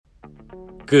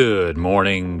Good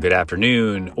morning, good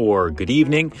afternoon, or good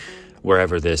evening,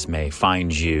 wherever this may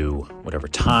find you, whatever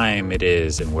time it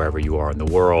is, and wherever you are in the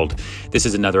world. This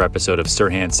is another episode of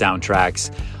Sirhan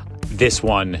Soundtracks. This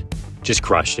one just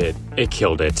crushed it. It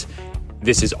killed it.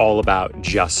 This is all about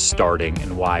just starting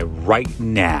and why right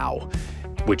now,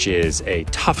 which is a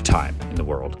tough time in the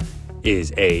world,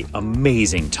 is an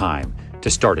amazing time to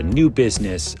start a new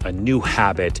business, a new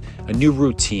habit, a new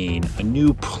routine, a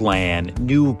new plan,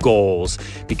 new goals,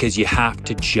 because you have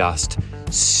to just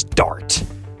start.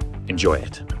 Enjoy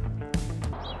it.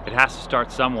 It has to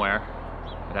start somewhere.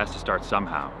 It has to start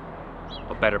somehow.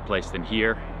 A better place than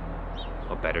here,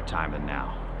 a better time than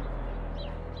now.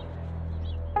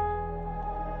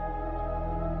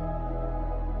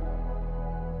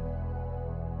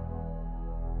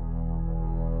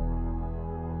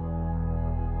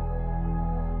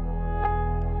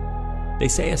 They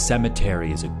say a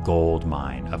cemetery is a gold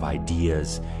mine of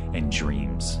ideas and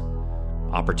dreams.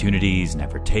 Opportunities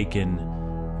never taken,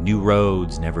 new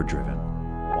roads never driven.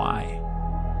 Why?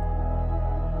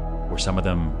 Were some of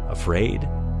them afraid?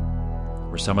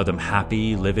 Were some of them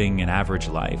happy living an average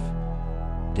life?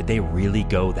 Did they really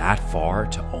go that far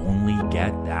to only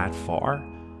get that far?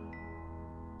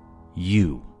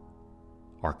 You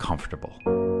are comfortable.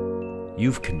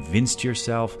 You've convinced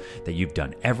yourself that you've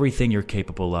done everything you're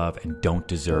capable of and don't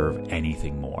deserve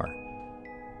anything more.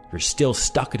 You're still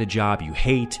stuck at a job you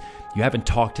hate. You haven't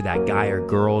talked to that guy or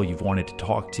girl you've wanted to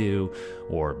talk to,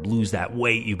 or lose that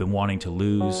weight you've been wanting to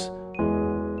lose.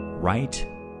 Right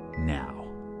now,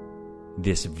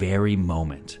 this very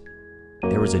moment,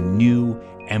 there is a new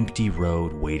empty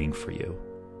road waiting for you.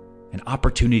 An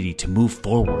opportunity to move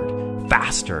forward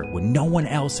faster when no one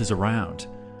else is around.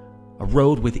 A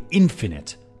road with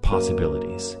infinite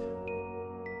possibilities.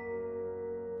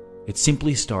 It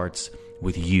simply starts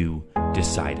with you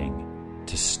deciding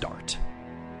to start.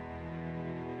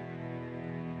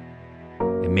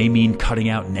 It may mean cutting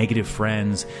out negative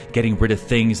friends, getting rid of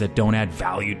things that don't add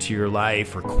value to your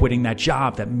life, or quitting that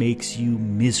job that makes you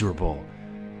miserable.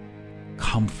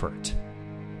 Comfort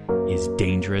is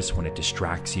dangerous when it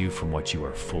distracts you from what you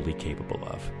are fully capable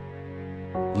of.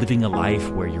 Living a life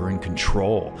where you're in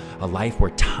control, a life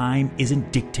where time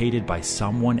isn't dictated by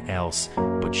someone else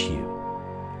but you.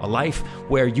 A life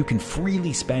where you can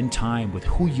freely spend time with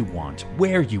who you want,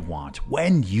 where you want,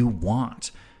 when you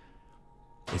want.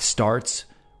 It starts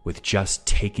with just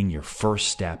taking your first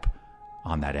step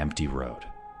on that empty road.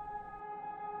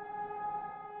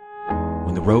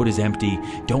 When the road is empty,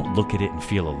 don't look at it and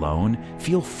feel alone.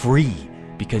 Feel free,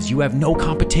 because you have no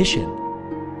competition.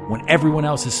 When everyone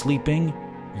else is sleeping,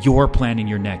 you're planning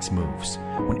your next moves.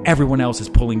 When everyone else is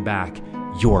pulling back,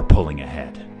 you're pulling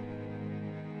ahead.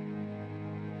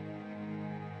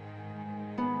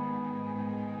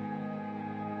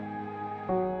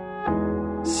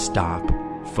 Stop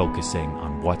focusing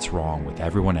on what's wrong with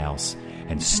everyone else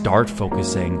and start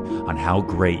focusing on how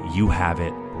great you have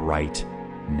it right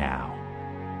now.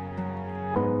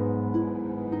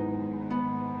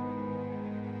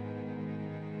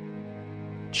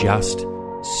 Just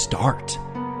start.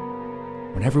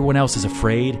 When everyone else is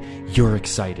afraid, you're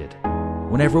excited.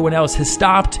 When everyone else has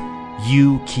stopped,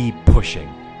 you keep pushing.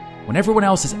 When everyone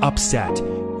else is upset,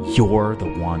 you're the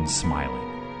one smiling.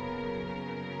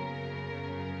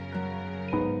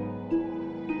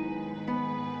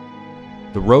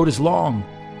 The road is long.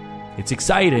 It's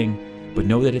exciting, but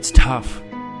know that it's tough.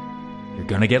 You're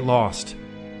gonna get lost.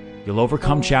 You'll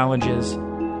overcome challenges.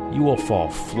 You will fall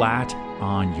flat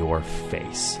on your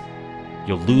face.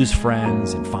 You'll lose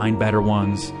friends and find better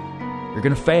ones. You're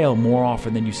going to fail more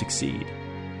often than you succeed.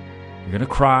 You're going to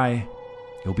cry.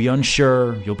 You'll be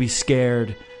unsure. You'll be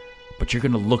scared. But you're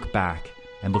going to look back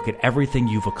and look at everything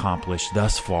you've accomplished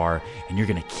thus far, and you're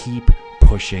going to keep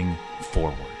pushing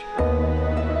forward.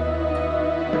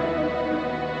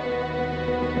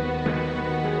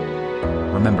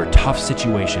 Remember, tough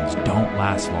situations don't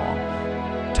last long.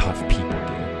 Tough people do.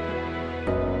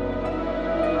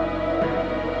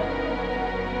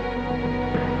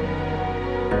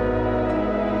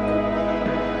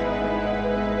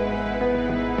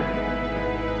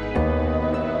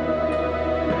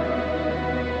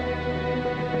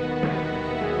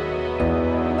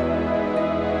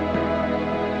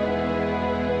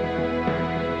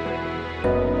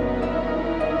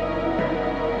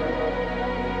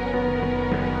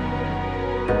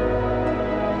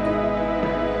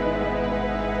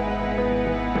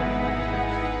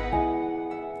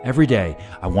 Every day,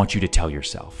 I want you to tell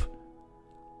yourself,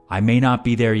 I may not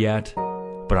be there yet,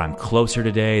 but I'm closer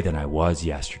today than I was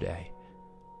yesterday.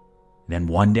 Then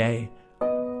one day,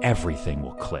 everything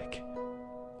will click.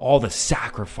 All the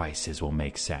sacrifices will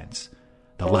make sense.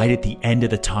 The light at the end of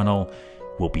the tunnel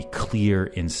will be clear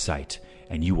in sight,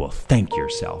 and you will thank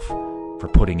yourself for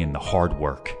putting in the hard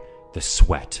work, the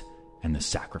sweat, and the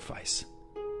sacrifice.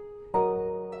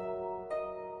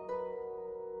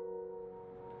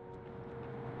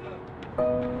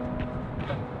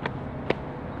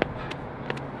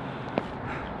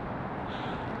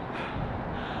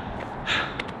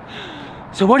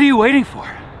 So what are you waiting for?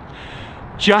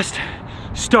 Just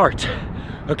start,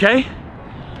 okay?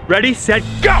 Ready, set,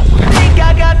 go! I think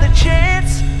I got the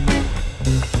chance,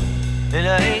 and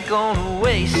I ain't gonna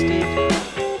waste it.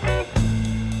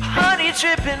 Honey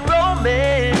dripping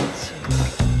romance,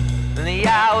 and the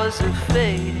hours have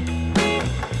faded.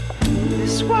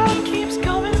 This world keeps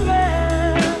coming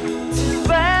round and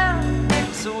round,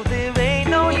 so there ain't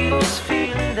no use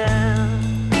feeling down.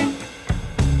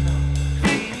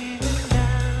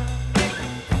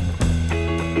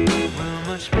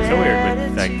 So weird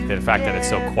with the fact that it's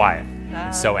so quiet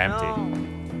and so empty.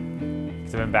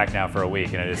 Because I've been back now for a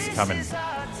week, and I just come and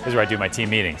this is where I do my team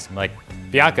meetings. I'm like,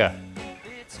 Bianca,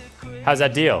 how's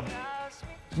that deal?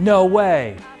 No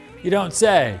way. You don't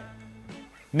say.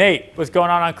 Nate, what's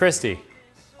going on Christie?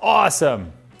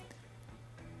 Awesome.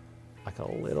 Like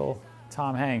a little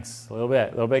Tom Hanks, a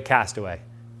little bit Castaway,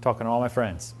 talking to all my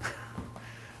friends.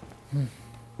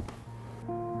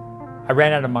 I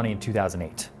ran out of money in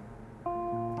 2008.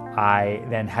 I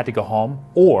then had to go home,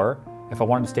 or if I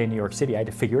wanted to stay in New York City, I had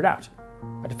to figure it out.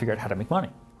 I had to figure out how to make money.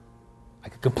 I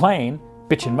could complain,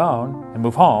 bitch and moan, and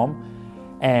move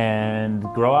home, and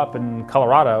grow up in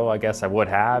Colorado, I guess I would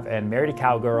have, and married a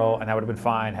cowgirl, and that would have been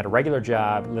fine, had a regular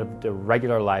job, lived a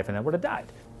regular life, and then would have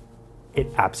died. It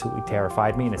absolutely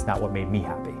terrified me, and it's not what made me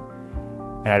happy.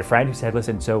 And I had a friend who said,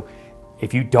 listen, so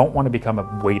if you don't want to become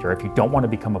a waiter, if you don't want to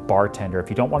become a bartender, if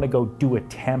you don't want to go do a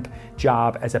temp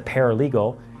job as a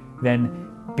paralegal, then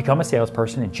become a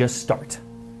salesperson and just start.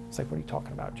 It's like, what are you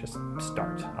talking about? Just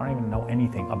start. I don't even know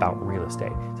anything about real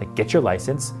estate. It's like, get your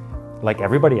license like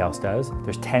everybody else does.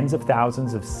 There's tens of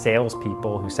thousands of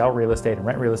salespeople who sell real estate and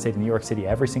rent real estate in New York City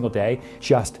every single day.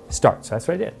 Just start. So that's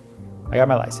what I did. I got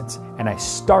my license, and I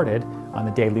started on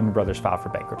the day Lehman Brothers filed for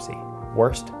bankruptcy.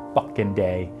 Worst fucking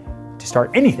day to start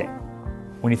anything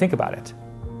when you think about it,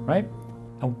 right?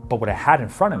 But what I had in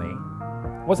front of me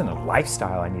wasn't a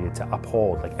lifestyle I needed to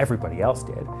uphold like everybody else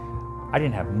did. I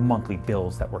didn't have monthly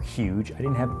bills that were huge. I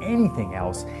didn't have anything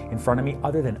else in front of me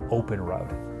other than open road.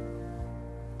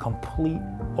 Complete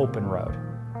open road.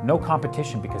 No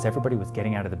competition because everybody was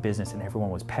getting out of the business and everyone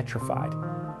was petrified.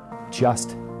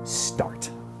 Just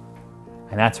start.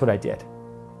 And that's what I did.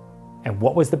 And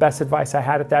what was the best advice I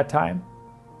had at that time?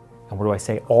 And what do I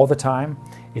say all the time?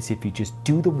 Is if you just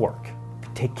do the work,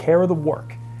 take care of the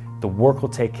work will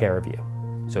take care of you.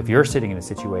 So if you're sitting in a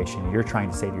situation, you're trying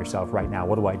to say to yourself right now,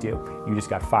 what do I do? You just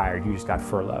got fired, you just got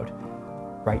furloughed.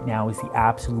 Right now is the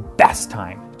absolute best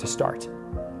time to start.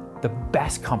 The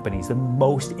best companies, the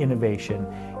most innovation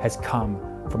has come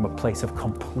from a place of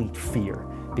complete fear,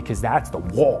 because that's the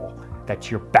wall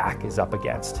that your back is up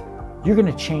against. You're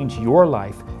gonna change your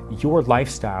life, your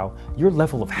lifestyle, your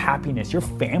level of happiness, your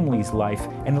family's life,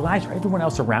 and the lives of everyone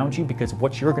else around you because of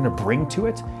what you're gonna bring to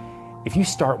it if you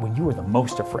start when you are the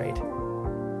most afraid.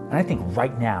 And I think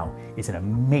right now is an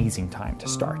amazing time to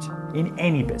start in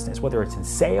any business, whether it's in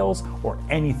sales or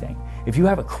anything. If you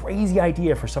have a crazy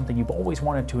idea for something you've always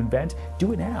wanted to invent,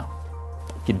 do it now.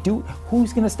 You can do it.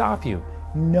 Who's gonna stop you?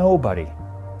 Nobody.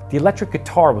 The electric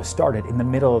guitar was started in the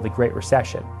middle of the Great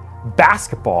Recession.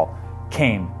 Basketball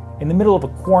came in the middle of a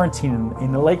quarantine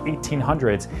in the late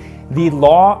 1800s. The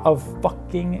law of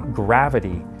fucking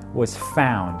gravity was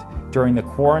found during the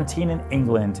quarantine in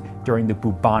England during the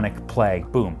bubonic plague.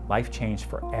 Boom, life changed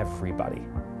for everybody.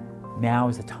 Now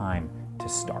is the time to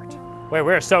start. Wait,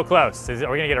 we're so close. Are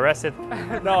we gonna get arrested?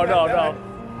 No.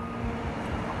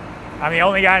 I'm the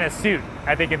only guy in a suit,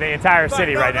 I think, in the entire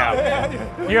city right now.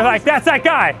 You're like, that's that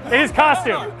guy in his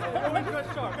costume.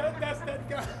 That's that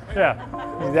guy.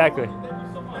 Yeah, exactly.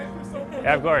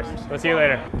 Yeah, of course. We'll see you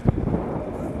later.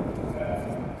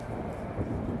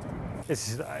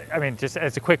 Just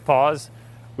as a quick pause,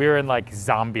 we're in like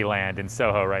zombie land in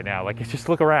Soho right now. Like, just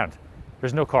look around.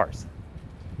 There's no cars.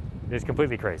 It's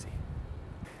completely crazy.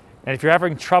 And if you're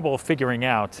having trouble figuring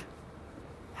out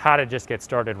how to just get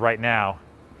started right now,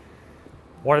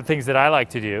 one of the things that I like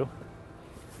to do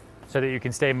so that you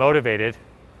can stay motivated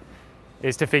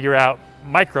is to figure out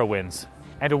micro wins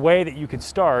and a way that you can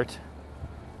start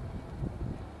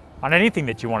on anything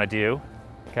that you want to do,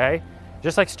 okay?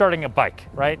 Just like starting a bike,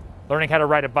 right? Learning how to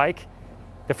ride a bike.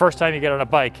 The first time you get on a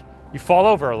bike, you fall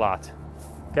over a lot,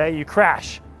 okay? You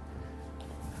crash.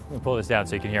 Let me pull this down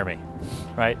so you can hear me,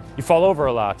 right? You fall over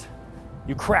a lot,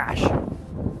 you crash.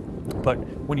 But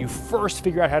when you first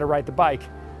figure out how to ride the bike,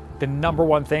 the number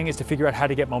one thing is to figure out how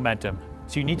to get momentum.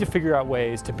 So you need to figure out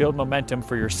ways to build momentum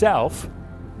for yourself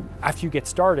after you get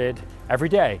started every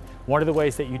day. One of the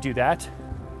ways that you do that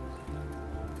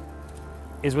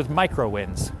is with micro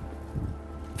wins.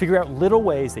 Figure out little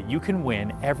ways that you can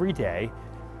win every day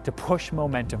to push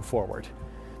momentum forward.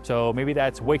 So maybe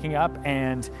that's waking up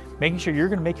and making sure you're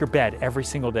gonna make your bed every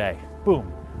single day.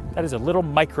 Boom. That is a little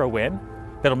micro win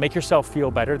that'll make yourself feel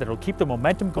better, that'll keep the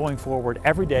momentum going forward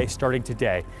every day starting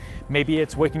today. Maybe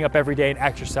it's waking up every day and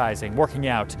exercising, working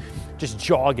out, just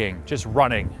jogging, just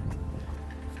running.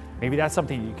 Maybe that's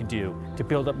something you can do to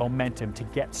build up momentum, to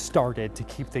get started, to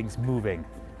keep things moving.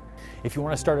 If you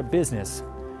want to start a business,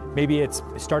 maybe it's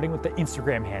starting with the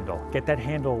Instagram handle. Get that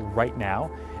handle right now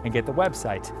and get the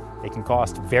website. It can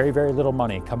cost very, very little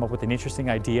money. Come up with an interesting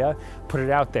idea, put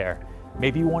it out there.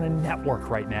 Maybe you want to network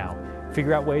right now.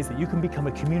 Figure out ways that you can become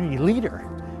a community leader.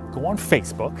 Go on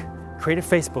Facebook, create a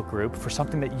Facebook group for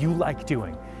something that you like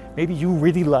doing. Maybe you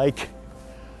really like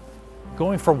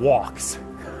going for walks,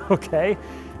 okay?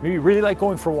 Maybe you really like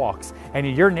going for walks. And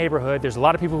in your neighborhood, there's a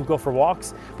lot of people who go for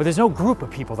walks, but there's no group of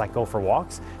people that go for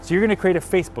walks. So you're gonna create a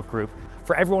Facebook group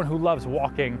for everyone who loves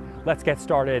walking. Let's get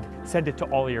started. Send it to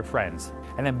all of your friends.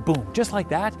 And then boom, just like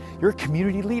that, you're a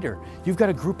community leader. You've got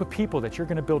a group of people that you're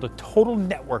gonna build a total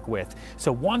network with.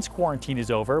 So once quarantine is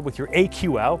over with your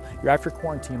AQL, your after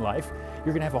quarantine life,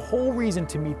 you're gonna have a whole reason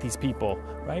to meet these people,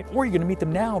 right? Or you're gonna meet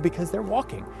them now because they're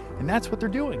walking and that's what they're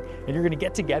doing. And you're gonna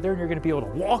get together and you're gonna be able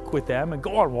to walk with them and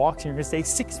go on walks and you're gonna stay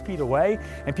 6 feet away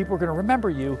and people are gonna remember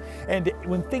you. And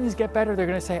when things get better, they're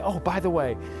gonna say, oh, by the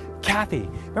way, Kathy,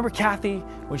 remember Kathy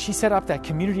when she set up that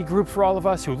community group for all of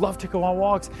us who love to go on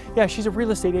walks? Yeah, she's a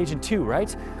real estate agent too,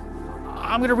 right?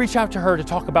 I'm gonna reach out to her to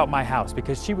talk about my house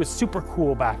because she was super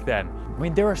cool back then. I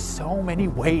mean, there are so many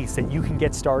ways that you can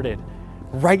get started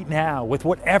right now with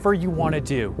whatever you wanna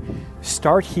do.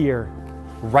 Start here,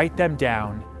 write them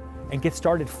down, and get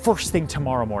started first thing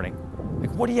tomorrow morning.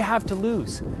 Like, what do you have to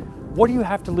lose? What do you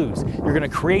have to lose? You're gonna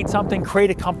create something, create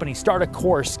a company, start a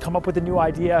course, come up with a new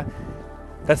idea.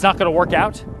 That's not gonna work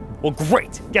out? Well,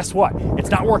 great, guess what? It's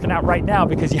not working out right now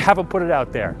because you haven't put it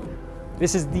out there.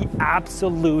 This is the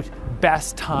absolute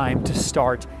best time to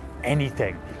start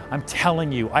anything. I'm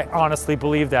telling you, I honestly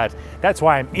believe that. That's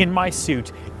why I'm in my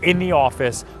suit, in the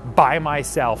office, by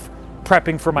myself,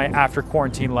 prepping for my after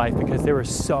quarantine life because there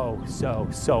is so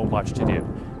much to do.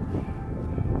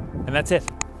 And that's it.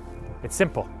 It's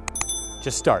simple.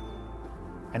 Just start.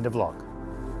 End of vlog.